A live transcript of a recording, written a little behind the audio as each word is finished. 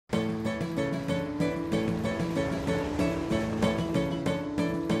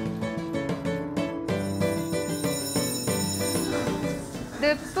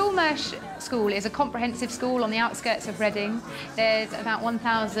Bulmershe School is a comprehensive school on the outskirts of Reading. There's about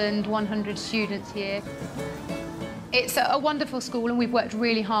 1,100 students here. It's a wonderful school, and we've worked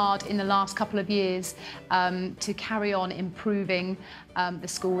really hard in the last couple of years to carry on improving the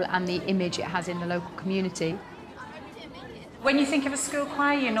school and the image it has in the local community. When you think of a school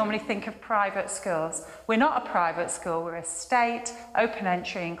choir, you normally think of private schools. We're not a private school, we're a state, open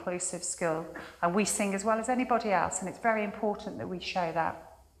entry, inclusive school, and we sing as well as anybody else, and it's very important that we show that.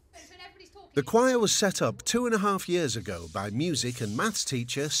 The choir was set up 2.5 years ago by music and maths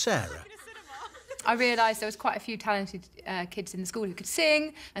teacher Sarah. I realised there was quite a few talented kids in the school who could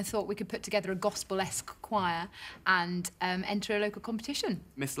sing, and thought we could put together a gospel-esque choir and enter a local competition.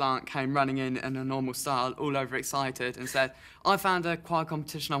 Miss Lant came running in a normal style, all over excited, and said, "I found a choir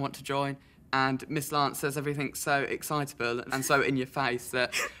competition I want to join." And Miss Lant says everything's so excitable and so in your face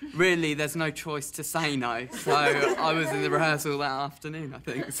that really there's no choice to say no. So I was in the rehearsal that afternoon, I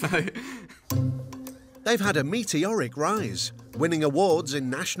think, so... They've had a meteoric rise, winning awards in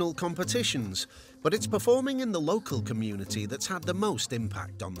national competitions, but it's performing in the local community that's had the most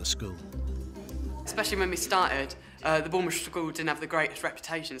impact on the school. Especially when we started, the Bulmershe School didn't have the greatest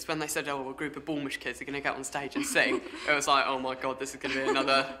reputations. When they said, oh, a group of Bulmershe kids are going to get on stage and sing, it was like, oh my God, this is going to be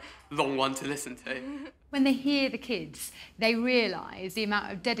another long one to listen to. When they hear the kids, they realise the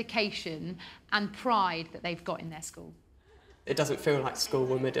amount of dedication and pride that they've got in their school. It doesn't feel like school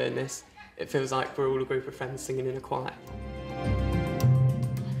when we're doing this. It feels like we're all a group of friends singing in a choir.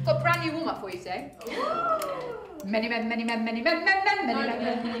 Got a brand new warm-up for you today. Many men, many men, many men, men, men, many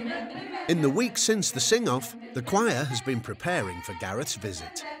men, many men. In the week since the sing-off, the choir has been preparing for Gareth's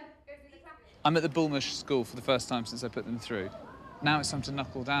visit. I'm at the Bulmershe School for the first time since I put them through. Now it's time to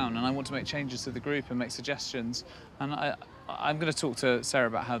knuckle down, and I want to make changes to the group and make suggestions. And I'm going to talk to Sarah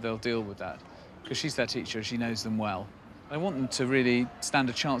about how they'll deal with that, because she's their teacher, she knows them well. I want them to really stand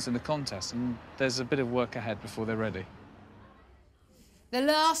a chance in the contest, and there's a bit of work ahead before they're ready. The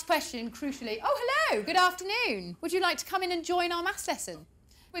last question, crucially. Oh, hello, good afternoon. Would you like to come in and join our maths lesson?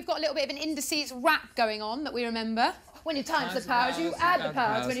 We've got a little bit of an indices rap going on that we remember. When you times the powers, you add the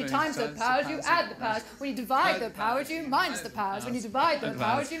powers. When you times the powers, you add the powers. When you divide the powers, you minus the powers. When you divide the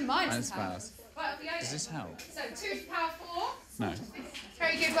powers, you minus the powers. Does this help? So 2 to the power 4. No.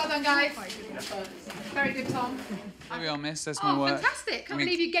 Very good, well done, guys. Very good, Tom. There we are, miss, there's my work. Oh, fantastic. Can't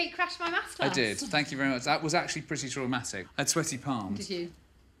believe you gate crashed my maths class. I did, thank you very much. That was actually pretty traumatic. I had sweaty palms. Did you?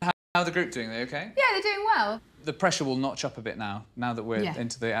 How are the group doing? Are they okay? Yeah, they're doing well. The pressure will notch up a bit now that we're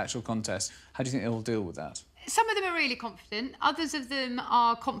into the actual contest. How do you think they'll deal with that? Some of them are really confident. Others of them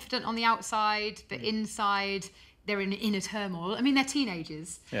are confident on the outside, but inside they're in inner turmoil. I mean, they're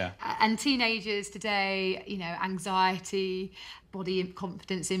teenagers. Yeah. And teenagers today, you know, anxiety, body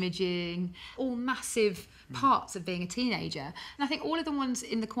confidence imaging, all massive parts of being a teenager. And I think all of the ones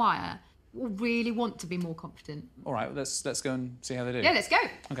in the choir will really want to be more confident. All right, let's go and see how they do. Yeah, let's go.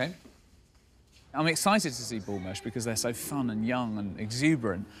 OK. I'm excited to see Bulmershe because they're so fun and young and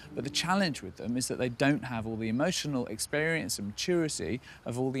exuberant, but the challenge with them is that they don't have all the emotional experience and maturity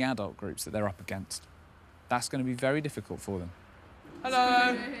of all the adult groups that they're up against. That's going to be very difficult for them.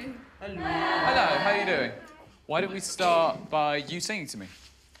 Hello. Hello. Hello, how are you doing? Why don't we start by you singing to me,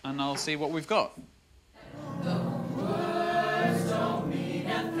 and I'll see what we've got. The words don't mean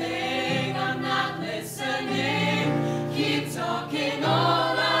a thing, I'm not listening. Keep talking,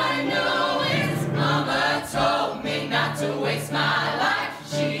 all I know is Mama told me not to waste my life.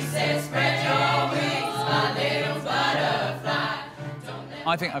 She said, spread your wings, my little butterfly.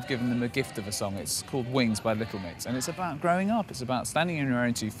 I think I've given them a gift of a song. It's called Wings by Little Mix, and it's about growing up. It's about standing on your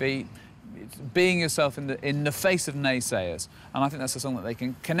own 2 feet, it's being yourself in the face of naysayers. And I think that's a song that they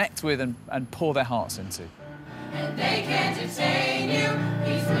can connect with and pour their hearts into. And they can't detain you,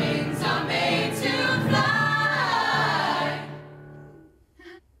 these wings are made to fly.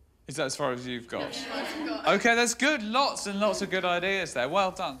 Is that as far as you've got? OK, that's good. Lots and lots of good ideas there.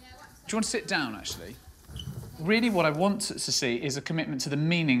 Well done. Do you want to sit down, actually? Really, what I want to see is a commitment to the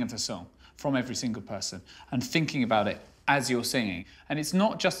meaning of the song from every single person and thinking about it as you're singing. And it's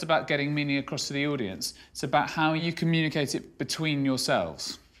not just about getting meaning across to the audience. It's about how you communicate it between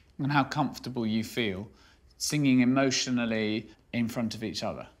yourselves and how comfortable you feel singing emotionally in front of each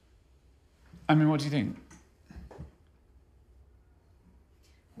other. I mean, what do you think?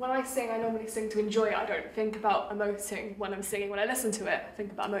 When I sing, I normally sing to enjoy it. I don't think about emoting when I'm singing. When I listen to it, I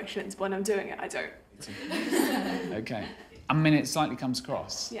think about emotions. When I'm doing it, I don't. OK. I mean, it slightly comes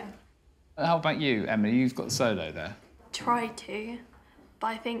across. Yeah. How about you, Emily? You've got the solo there. Try to, but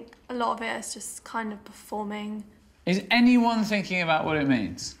I think a lot of it is just kind of performing. Is anyone thinking about what it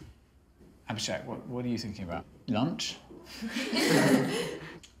means? Abhishek, what are you thinking about? Lunch?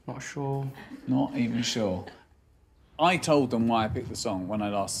 Not sure. Not even sure. I told them why I picked the song when I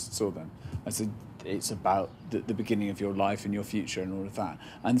last saw them. I said, it's about the beginning of your life and your future and all of that.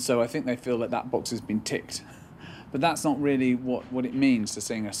 And so I think they feel that that box has been ticked. But that's not really what it means to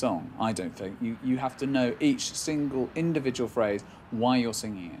sing a song, I don't think. You have to know each single individual phrase, why you're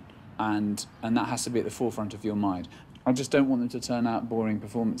singing it. And that has to be at the forefront of your mind. I just don't want them to turn out boring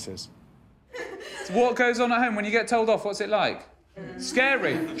performances. So what goes on at home when you get told off? What's it like?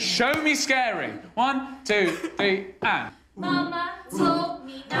 Scary. Show me scary. 1, 2, 3, and. Mama told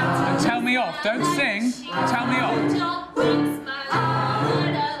me not to. Tell me off. Don't sing. Tell me off. Don't break my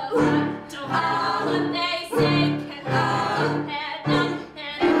heart. Don't have what they say can happen.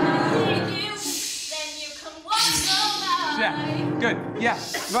 And if I leave you, then you can walk away. Yeah, good. Yeah,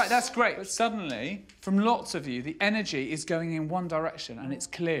 right, that's great. But suddenly, from lots of you, the energy is going in one direction and it's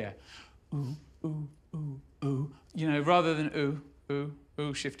clear. Ooh, ooh, ooh, ooh. You know, rather than ooh, ooh,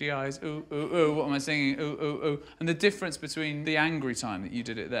 ooh, shifty eyes, ooh, ooh, ooh, what am I singing? Ooh, ooh, ooh. And the difference between the angry time that you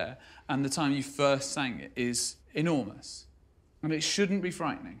did it there and the time you first sang it is enormous. And it shouldn't be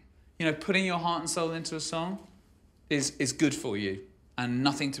frightening. You know, putting your heart and soul into a song is good for you and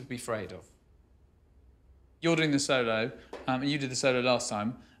nothing to be afraid of. You're doing the solo, and you did the solo last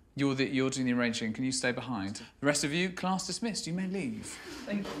time. You're doing the arranging. Can you stay behind? The rest of you, class dismissed. You may leave.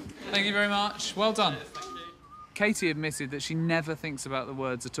 Thank you. Thank you very much. Well done. Katie admitted that she never thinks about the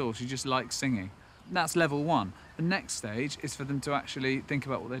words at all. She just likes singing. That's level 1. The next stage is for them to actually think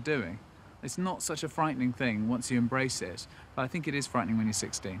about what they're doing. It's not such a frightening thing once you embrace it, but I think it is frightening when you're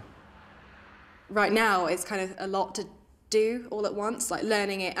 16. Right now, it's kind of a lot to do all at once, like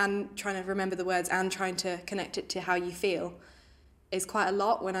learning it and trying to remember the words and trying to connect it to how you feel is quite a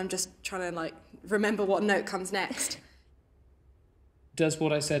lot when I'm just trying to, like, remember what note comes next. Does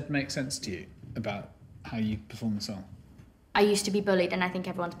what I said make sense to you about how you perform the song? I used to be bullied, and I think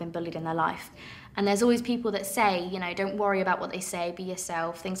everyone's been bullied in their life. And there's always people that say, you know, don't worry about what they say, be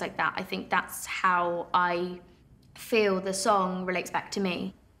yourself, things like that. I think that's how I feel the song relates back to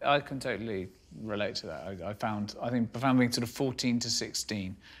me. I can totally relate to that. I found being sort of 14 to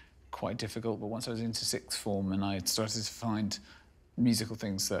 16 quite difficult, but once I was into sixth form and I started to find musical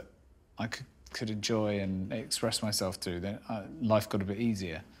things that I could enjoy and express myself through, then life got a bit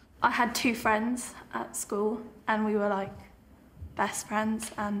easier. I had 2 friends at school and we were like best friends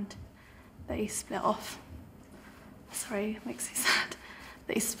and they split off. Sorry, it makes me sad.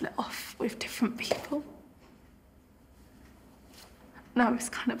 They split off with different people. And I was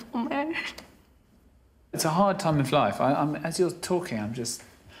kind of on my own. It's a hard time of life. As you're talking, I'm just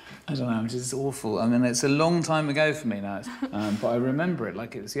awful. I mean, it's a long time ago for me now, but I remember it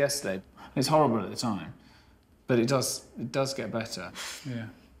like it was yesterday. It's horrible at the time, but it does get better. Yeah.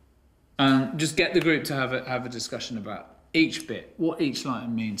 Just get the group to have a discussion about each bit, what each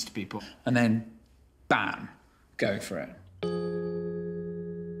line means to people, and then, bam, go for it.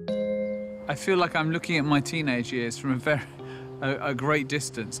 I feel like I'm looking at my teenage years from a great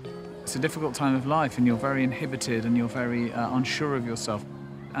distance. It's a difficult time of life and you're very inhibited and you're very unsure of yourself.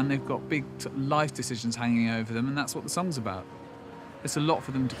 And they've got big life decisions hanging over them, and that's what the song's about. It's a lot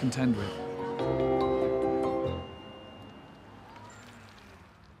for them to contend with.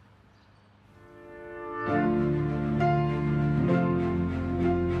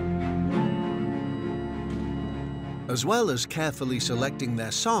 As well as carefully selecting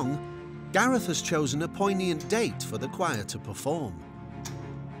their song, Gareth has chosen a poignant date for the choir to perform.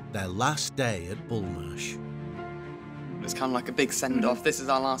 Their last day at Bulmershe. It's kind of like a big send-off. This is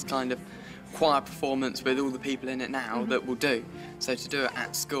our last kind of choir performance with all the people in it now that we'll do. So to do it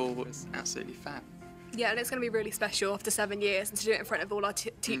at school was absolutely fab. Yeah, and it's going to be really special after 7 years, and to do it in front of all our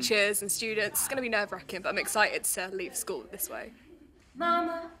teachers and students, it's going to be nerve-wracking, but I'm excited to leave school this way.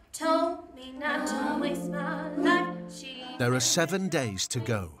 Mama told me not to waste my life. There are 7 days to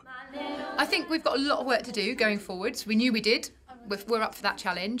go. I think we've got a lot of work to do going forwards. We knew we did. We're up for that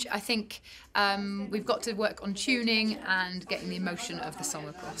challenge. I think we've got to work on tuning and getting the emotion of the song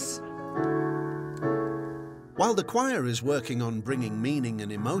across. While the choir is working on bringing meaning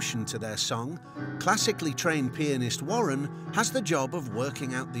and emotion to their song, classically trained pianist Warren has the job of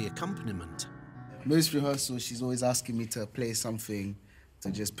working out the accompaniment. Most rehearsals, she's always asking me to play something,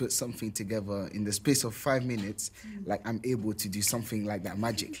 to just put something together in the space of 5 minutes, like I'm able to do something like that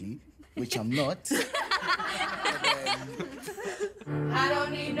magically, which I'm not. I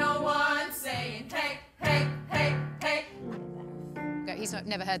don't need no one saying, hey, hey, hey, hey. He's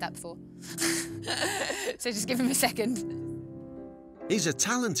never heard that before. So just give him a second. He's a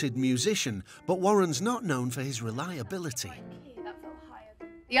talented musician, but Warren's not known for his reliability.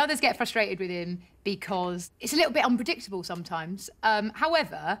 The others get frustrated with him because it's a little bit unpredictable sometimes.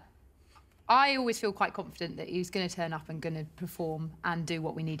 However, I always feel quite confident that he's going to turn up and going to perform and do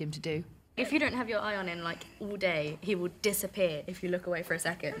what we need him to do. If you don't have your eye on him, like, all day, he will disappear if you look away for a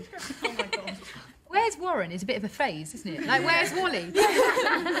second. Oh, my God. Where's Warren is a bit of a phrase, isn't it? Like, where's Wally?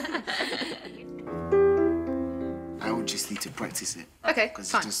 I would just need to practice it. OK,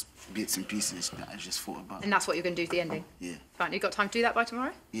 Because fine. it's just bits and pieces that I just thought about. And that's what you're going to do for the ending? Yeah. Fine. You've got time to do that by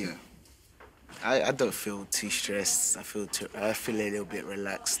tomorrow? Yeah. I don't feel too stressed. I feel a little bit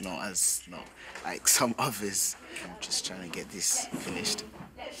relaxed, not like some others. I'm just trying to get this finished.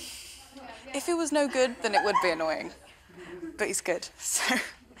 If it was no good, then it would be annoying. But he's good, so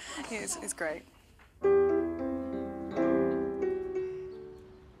he's great.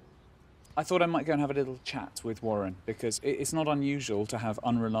 I thought I might go and have a little chat with Warren, because it's not unusual to have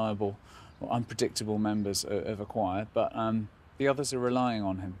unreliable or unpredictable members of a choir, but the others are relying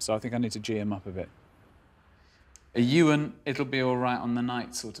on him, so I think I need to G him up a bit. Are you an it'll be all right on the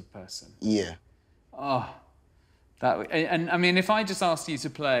night sort of person? Yeah. Oh, and I mean, if I just asked you to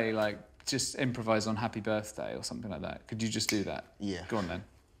play, like, just improvise on Happy Birthday or something like that, could you just do that? Yeah. Go on then.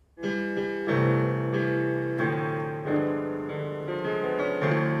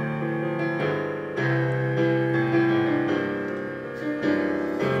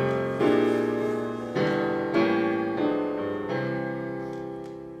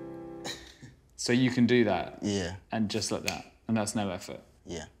 So you can do that? Yeah. And just like that? And that's no effort?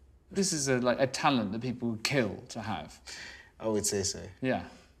 Yeah. This is a talent that people would kill to have. I would say so. Yeah.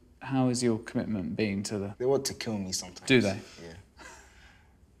 How has your commitment been to the... They want to kill me sometimes. Do they?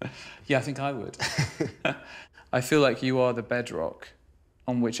 Yeah. Yeah, I think I would. I feel like you are the bedrock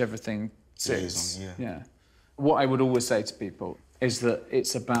on which everything sits. Yeah. Yeah. What I would always say to people is that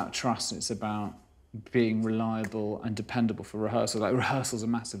it's about trust, it's about being reliable and dependable for rehearsal. Like, rehearsals are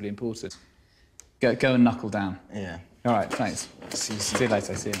massively important. Go and knuckle down. Yeah. All right, thanks. See you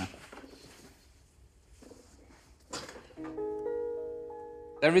later. See you now.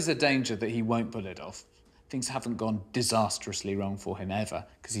 There is a danger that he won't pull it off. Things haven't gone disastrously wrong for him ever,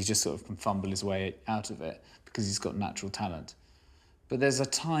 because he just sort of can fumble his way out of it because he's got natural talent. But there's a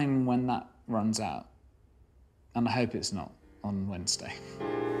time when that runs out, and I hope it's not on Wednesday.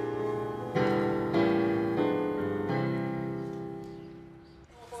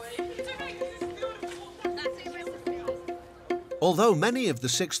 Although many of the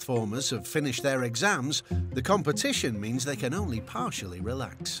sixth formers have finished their exams, the competition means they can only partially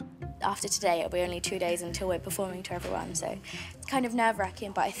relax. After today, it'll be only 2 days until we're performing to everyone, so it's kind of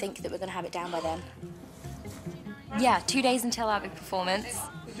nerve-wracking, but I think that we're going to have it down by then. Yeah, 2 days until our big performance.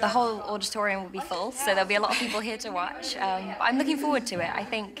 The whole auditorium will be full, so there'll be a lot of people here to watch. I'm looking forward to it. I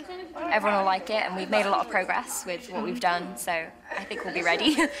think everyone will like it, and we've made a lot of progress with what we've done, so I think we'll be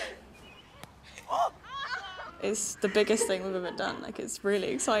ready. It's the biggest thing we've ever done. Like, it's really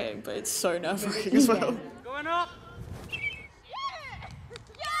exciting, but it's so nerve-wracking as well. Going up!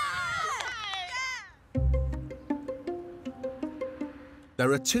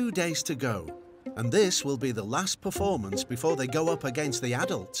 There are 2 days to go, and this will be the last performance before they go up against the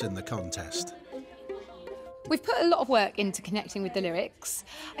adults in the contest. We've put a lot of work into connecting with the lyrics.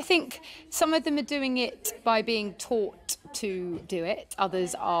 I think some of them are doing it by being taught to do it.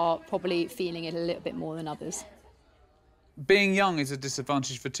 Others are probably feeling it a little bit more than others. Being young is a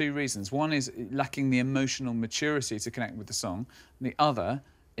disadvantage for 2 reasons. One is lacking the emotional maturity to connect with the song. And the other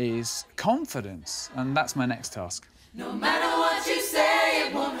is confidence, and that's my next task. No matter what you say,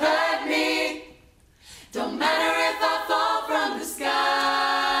 it won't hurt me. Don't matter if I fall from the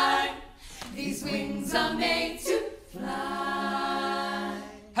sky. These wings are made to fly.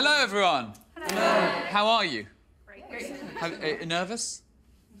 Hello, everyone. Hello. How are you? Great. Nervous?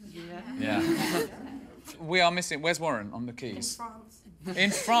 Yeah. Yeah. We are missing... Where's Warren on the keys?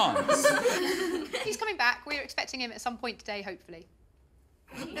 In France. In France? He's coming back. We're expecting him at some point today, hopefully.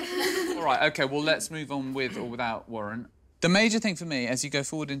 All right, OK, well, let's move on with or without Warren. The major thing for me, as you go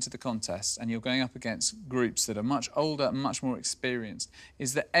forward into the contest and you're going up against groups that are much older and much more experienced,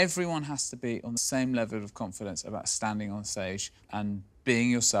 is that everyone has to be on the same level of confidence about standing on stage and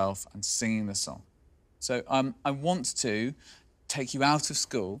being yourself and singing the song. So I want to take you out of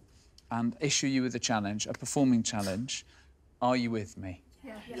school and issue you with a challenge, a performing challenge. Are you with me?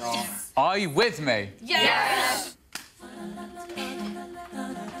 Yes. Are you with me? Yes.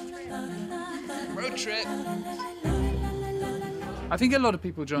 Road trip. I think a lot of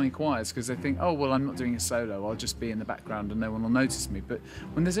people join choirs because they think, oh, well, I'm not doing a solo, I'll just be in the background and no one will notice me. But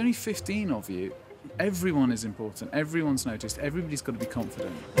when there's only 15 of you, everyone is important, everyone's noticed, everybody's got to be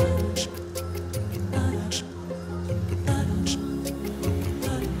confident.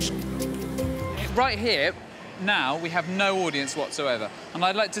 right here, now, we have no audience whatsoever. And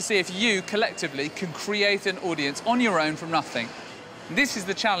I'd like to see if you, collectively, can create an audience on your own from nothing. This is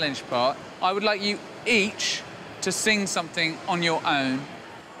the challenge part. I would like you each to sing something on your own.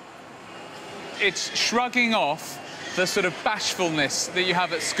 It's shrugging off the sort of bashfulness that you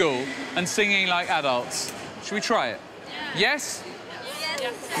have at school and singing like adults. Should we try it? Yes?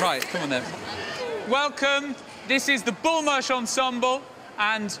 Yes. Right, come on then. Welcome. This is the Bulmershe Ensemble,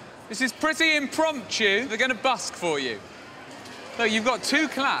 and this is pretty impromptu. They're going to busk for you. Look, you've got 2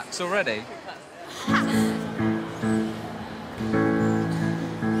 claps already.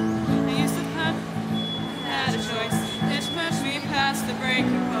 The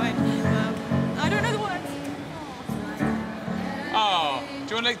breaking point. I don't know the words. Oh,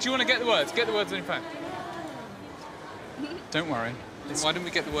 do you want to get the words? Get the words on your phone. Don't worry. Why didn't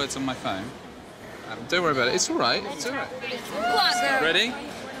we get the words on my phone? Don't worry about it. It's all right. It's all right. Ready?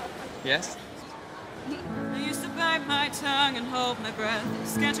 Yes. I used to bite my tongue and hold my breath,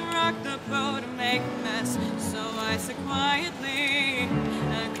 scared to rock the boat and make a mess. So I said quietly,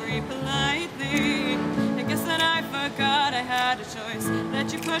 agree politely. I guess that I forgot I had a choice,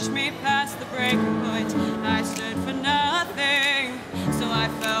 that you pushed me past the breaking point. I stood for nothing, so I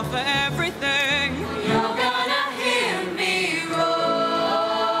fell for everything. You're gonna hear me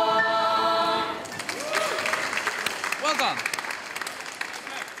roar. Well done.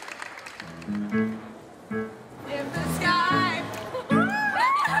 If the sky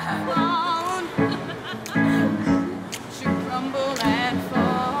should crumble and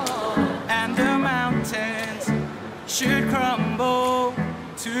fall, and the mountains should crumble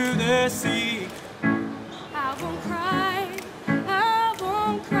to the sea, I won't cry, I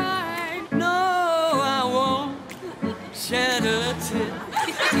won't cry. No, I won't shed a tear.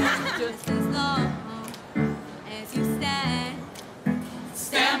 Just as long as you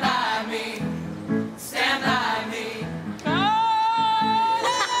stand by me, stand by me.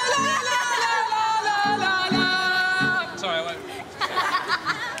 Sorry, I won't.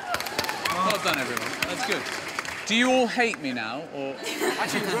 Well done, everyone. That's good. Do you all hate me now, or...?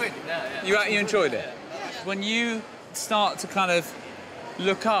 Actually enjoyed it, yeah. You enjoyed it? When you start to kind of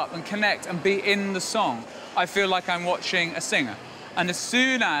look up and connect and be in the song, I feel like I'm watching a singer. And as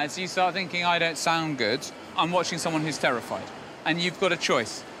soon as you start thinking, I don't sound good, I'm watching someone who's terrified. And you've got a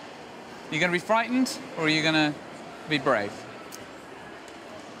choice. You're going to be frightened, or are you going to be brave?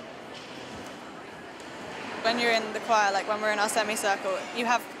 When you're in the choir, like when we're in our semicircle, you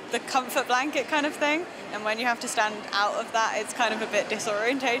have the comfort blanket kind of thing, and when you have to stand out of that, it's kind of a bit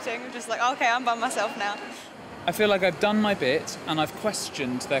disorientating. Just like, okay, I'm by myself now. I feel like I've done my bit, and I've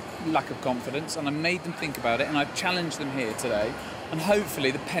questioned their lack of confidence, and I've made them think about it, and I've challenged them here today, and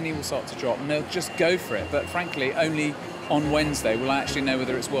hopefully the penny will start to drop, and they'll just go for it. But frankly, only on Wednesday will I actually know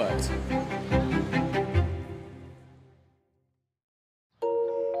whether it's worked.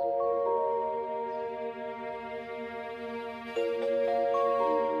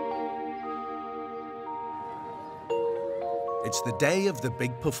 It's the day of the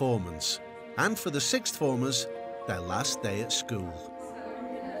big performance, and for the 6th formers, their last day at school.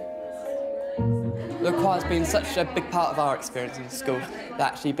 The choir's been such a big part of our experience in school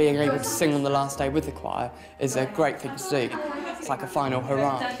that actually being able to sing on the last day with the choir is a great thing to do. It's like a final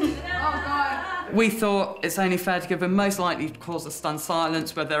hurrah. We thought it's only fair to give them most likely to cause a stunned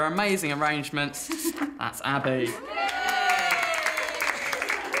silence with their amazing arrangements. That's Abby.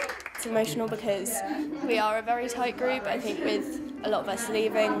 It's emotional because we are a very tight group. I think with a lot of us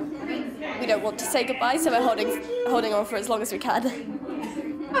leaving, we don't want to say goodbye, so we're holding on for as long as we can.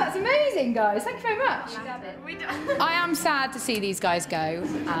 Oh, that's amazing, guys. Thank you very much. I am sad to see these guys go,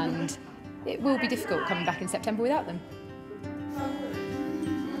 and it will be difficult coming back in September without them.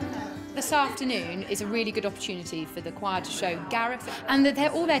 This afternoon is a really good opportunity for the choir to show Gareth and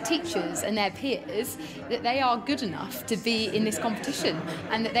all their teachers and their peers that they are good enough to be in this competition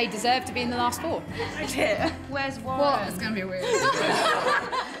and that they deserve to be in the last 4. Okay. Where's Warren? It's going to be weird.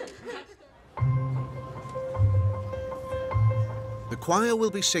 The choir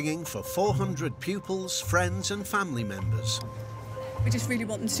will be singing for 400 pupils, friends and family members. We just really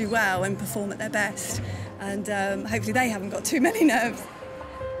want them to do well and perform at their best, and hopefully they haven't got too many nerves.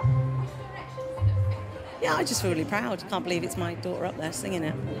 Yeah, I just feel really proud. Can't believe it's my daughter up there singing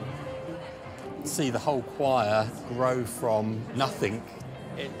it. See the whole choir grow from nothing.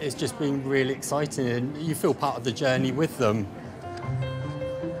 It's just been really exciting, and you feel part of the journey with them.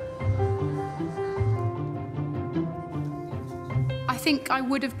 I think I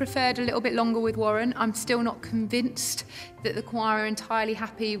would have preferred a little bit longer with Warren. I'm still not convinced that the choir are entirely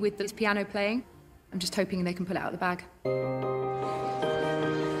happy with his piano playing. I'm just hoping they can pull it out of the bag.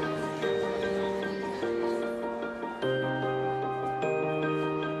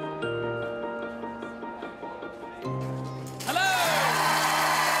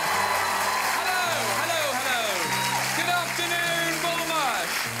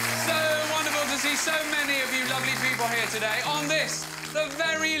 today on this, the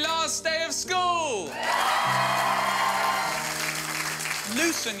very last day of school.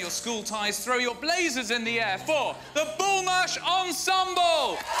 Loosen your school ties, throw your blazers in the air for the Bulmershe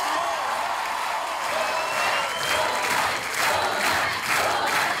Ensemble.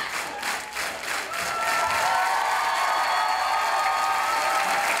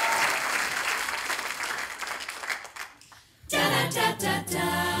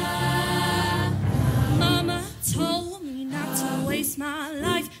 Mama told me not to waste my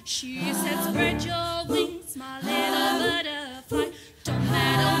life. She said, spread your wings, my little butterfly. Don't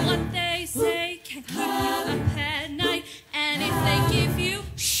matter what they say, can keep you up at night. And if they give you,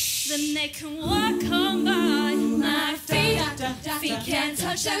 then they can walk on by. My feet can't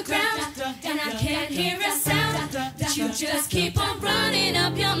touch the ground, and I can't hear a sound. But you just keep on running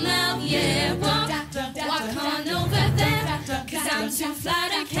up your mouth, yeah. Walk on over there, 'cause I'm too fly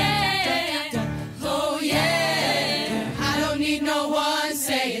to care. Oh yeah, I don't need no one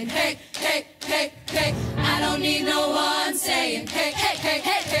saying hey, hey, hey, hey. I don't need no one saying hey, hey, hey,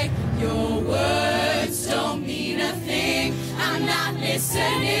 hey, hey. Your words don't mean a thing, I'm not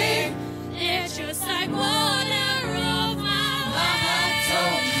listening. It's just like water off my Mama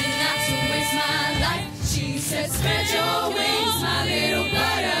told me not to waste my life. She said, spread your wings, my little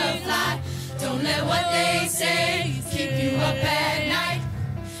butterfly. Don't let what they say keep you up at night.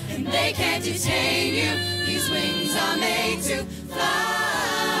 And they can't detain you, these wings are made to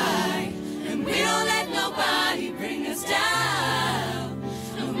fly. And we don't let nobody bring us down.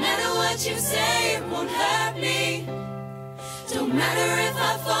 No matter what you say, it won't hurt me. Don't matter if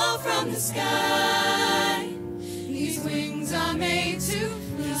I fall from the sky. These wings are made to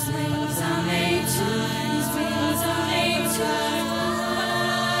fly. These wings are made to fly. These wings are made to fly.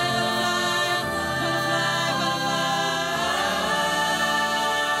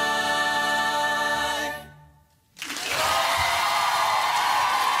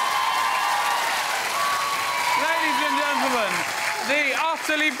 Ladies and gentlemen, the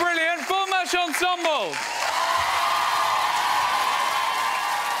utterly brilliant Bulmershe Ensemble.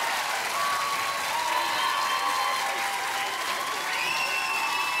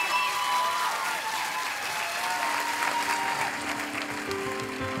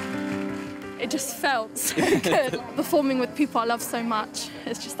 It just felt so good. Performing with people I love so much,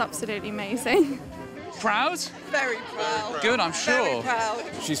 it's just absolutely amazing. Proud? Very proud. Good, I'm sure. Very proud.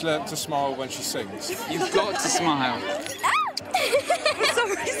 She's learnt to smile when she sings. You've got to smile.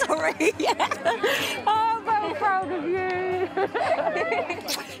 sorry. Yeah. Oh, I'm very proud of you.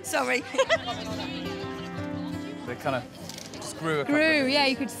 Sorry. They kind of just grew a couple Grew, yeah,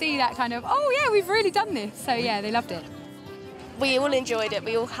 you could see that kind of, oh yeah, we've really done this. So yeah, they loved it. We all enjoyed it.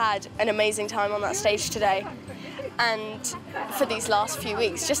 We all had an amazing time on that stage today. And for these last few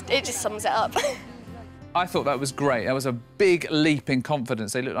weeks, it just sums it up. I thought that was great. That was a big leap in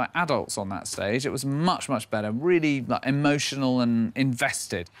confidence. They looked like adults on that stage. It was much, much better. Really like, emotional and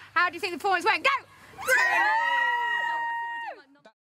invested. How do you think the performance went? Go!